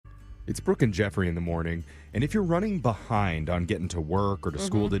It's Brooke and Jeffrey in the morning, and if you're running behind on getting to work or to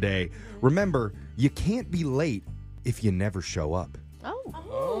school today, remember, you can't be late if you never show up.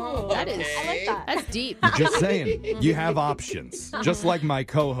 That is, I like that. That's deep. Just saying, you have options, just like my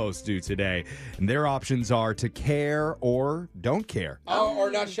co-hosts do today. And their options are to care or don't care. Oh, or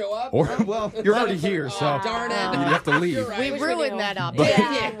not show up? Or, well, you're already here, so Darn it. you have to leave. You're right. We ruined that option, But-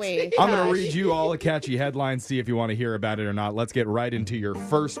 didn't we? I'm going to read you all a catchy headline, see if you want to hear about it or not. Let's get right into your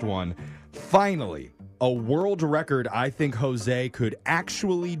first one. Finally, a world record I think Jose could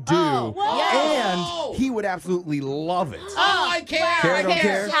actually do. And he would absolutely love it. Oh, I care. Care, I don't care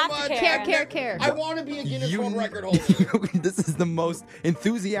care? so Have to much. Care. I want to be a Guinness You- World Record holder. This is the most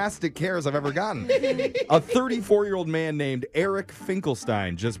enthusiastic cares I've ever gotten. A 34-year-old man named Eric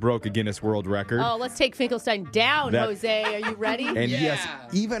Finkelstein just broke a Guinness World Record. Oh, let's take Finkelstein down, That- Jose. Are you ready? And yes, Yeah.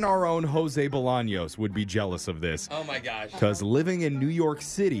 even our own Jose Bolaños would be jealous of this. Oh, my gosh. Because living in New York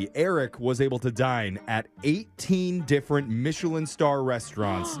City, Eric was able to dine at 18 different Michelin star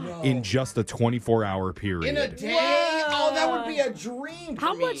restaurants in just a 24-hour period. In a day? Oh, that would be a dream for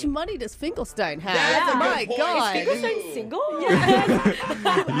How me. much money does Finkelstein have? That's a My good point. God. Is Finkelstein single?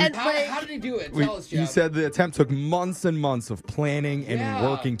 And How did he do it? Tell us, Jeff. You said the attempt took months and months of planning and Yeah.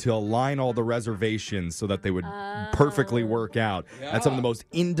 working to align all the reservations so that they would perfectly work out at some of the most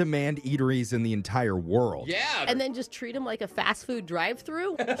in-demand eateries in the entire world. Yeah. and then just treat him like a fast food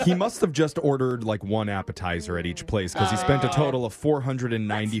drive-through? He must have just ordered like one appetizer at each place because he spent a total of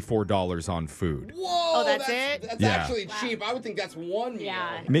 $494 on food. Whoa. that's it? That's Yeah. actually cheap. I would think that's one meal.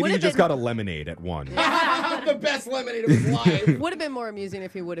 Yeah. Maybe he Would've just been- got a lemonade at one. The best lemonade of his life. Would have been more amusing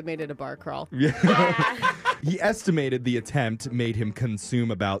if he would have made it a bar crawl. He estimated the attempt made him consume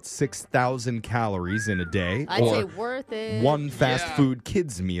about 6,000 calories in a day, I'd say or worth it. one fast Yeah. food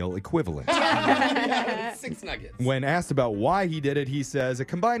kids meal equivalent. Yeah, 6 nuggets. When asked about why he did it, he says it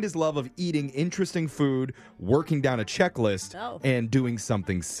combined his love of eating interesting food, working down a checklist, and doing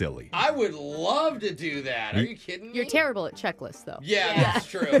something silly. I would love to do that. Are you kidding me? You're terrible at checklists, though. Yeah, that's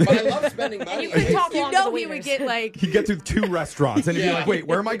true. But I love spending money. You could talk You along know with he the would waiters. get like... He'd get through 2 restaurants and he'd be Yeah. like, wait,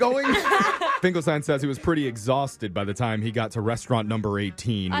 where am I going? Finkelstein says he was pretty exhausted by the time he got to restaurant number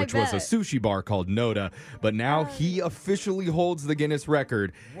 18, I which was a bet. sushi bar called Noda. But now he officially holds the Guinness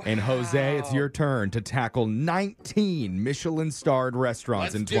record. And Jose, it's your turn to tackle 19 Michelin-starred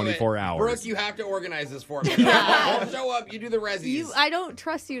restaurants Let's in 24 do it. hours. Brooke, you have to organize this for me. I'll show up. You do the resis. I don't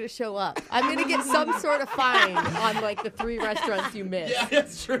trust you to show up. I'm going to get some sort of fine on like the 3 restaurants you missed. Yeah,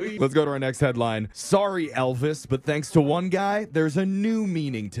 that's true. Let's go to our next headline. Sorry, Elvis, but thanks to one guy, there's a new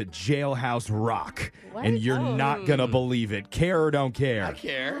meaning to Jailhouse Rock. What? And you're not going to believe it. Care or don't care. I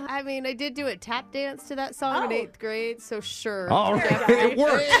care. I mean, I did do a tap dance to that song in 8th grade, so sure. All right, Jeffrey. it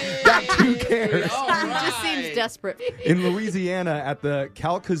worked. Got 2 cares. All It just right. seems desperate. In Louisiana, at the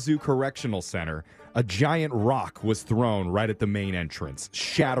Calcazoo Correctional Center, a giant rock was thrown right at the main entrance,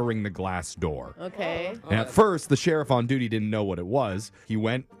 shattering the glass door. Okay. And at first, the sheriff on duty didn't know what it was. He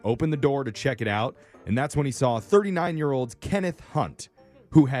went, opened the door to check it out, and that's when he saw 39-year-old Kenneth Hunt,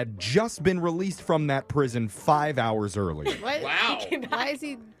 who had just been released from that prison 5 hours earlier. What? Wow. Why is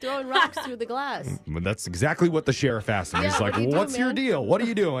he throwing rocks through the glass? But that's exactly what the sheriff asked him. Yeah, He's like, what do you do, what's your man?" deal? What are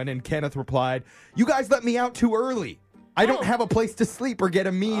you doing? And Kenneth replied, you guys let me out too early. I don't have a place to sleep or get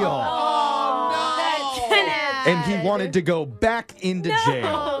a meal. Oh, no. And he wanted to go back into jail.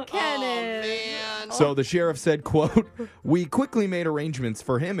 Oh, Kenneth. Man. So the sheriff said, quote, we quickly made arrangements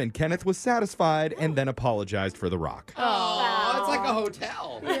for him and Kenneth was satisfied and then apologized for the rock. Oh, it's like a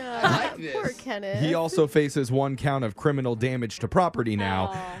hotel. I like this. Poor Kenneth. He also faces 1 count of criminal damage to property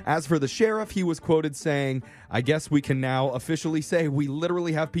now. As for the sheriff, he was quoted saying, I guess we can now officially say we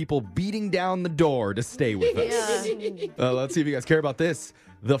literally have people beating down the door to stay with us. Yeah. Let's see if you guys care about this.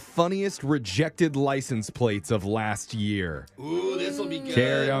 The funniest rejected license plates of last year. Ooh, this will be good.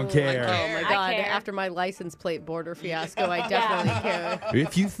 Care, don't care. I Oh care. my I God! care. After my license plate border fiasco, I definitely care.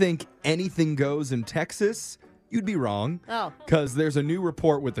 If you think anything goes in Texas, you'd be wrong. Oh. Because there's a new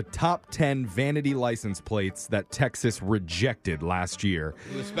report with the top 10 vanity license plates that Texas rejected last year.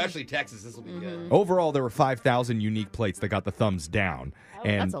 Ooh, especially Texas, this will be good. Overall, there were 5,000 unique plates that got the thumbs down.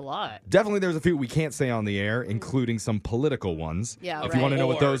 And That's a lot. definitely there's a few we can't say on the air, including some political ones. Yeah, If you want to right. know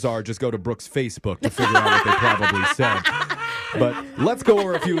what those Wars. are, just go to Brooke's Facebook to figure out what they probably said. But let's go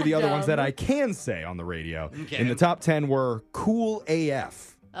over a few of the other ones that I can say on the radio. Okay. In the top 10 were Cool AF.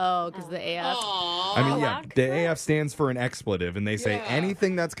 Oh, because the AF. Aw. I mean, yeah, Rock. the AF stands for an expletive, and they say Yeah.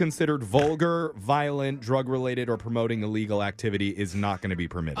 anything that's considered vulgar, violent, drug-related, or promoting illegal activity is not going to be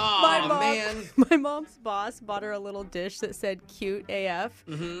permitted. Aw, man. My mom's boss bought her a little dish that said cute AF,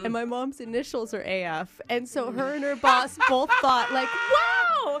 and my mom's initials are AF. And so her and her boss both thought, like,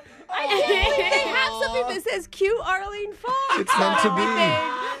 wow, I It says cute Arlene Fox. It's meant to be.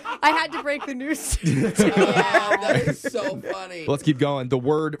 I had to break the news. Yeah, that is so funny. Let's keep going. The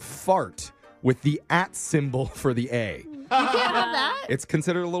word fart with the at symbol for the A. You can't have that. It's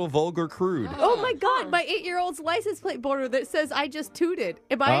considered a little vulgar crude. Oh my God, my 8-year-old's license plate border that says I just tooted.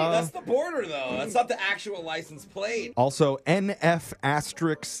 Am I? That's the border, though. That's not the actual license plate. Also, NF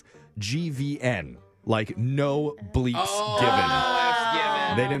asterisk GVN. Like no bleeps given. That's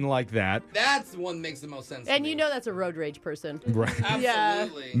given. They didn't like that. That's the one that makes the most sense. And to you me. know that's a road rage person. Right.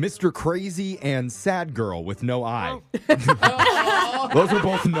 Absolutely. Mr. Crazy and Sad Girl with no eye. Oh. Those are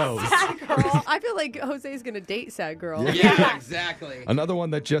both no's. Girl, I feel like Jose's gonna date sad girl. Yeah, exactly. Another one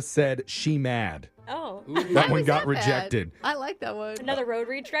that just said she mad. Oh. That one was got that bad? rejected. I like that one. Another road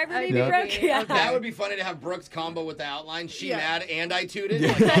rage driver, I maybe, know. Brooke? Yeah. That would be funny to have Brooks combo with the outline. She Yeah. mad and I tooted.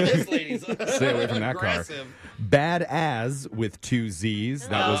 Like, oh, this lady's Stay away from that car. aggressive. Bad as with 2 Z's.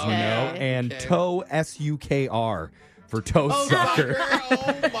 That was Okay. no. And Okay. toe SUKR for toe Oh, sucker.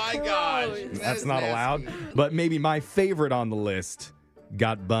 Oh my gosh. That That's is not nasty. allowed. But maybe my favorite on the list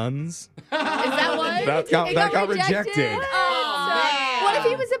got buns. Is that one? That got rejected. Oh, man. What if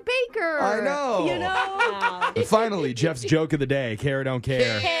he was a baker? I know. You know? And finally, Jeff's joke of the day. Care or don't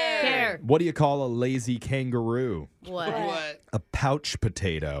care. Care. What do you call a lazy kangaroo? What? What? A pouch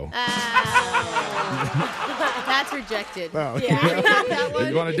potato. That's rejected. Oh, That one?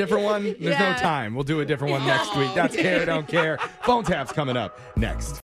 You want a different one? There's no Yeah. time. We'll do a different one next week. That's Care or Don't Care. Phone taps coming up next.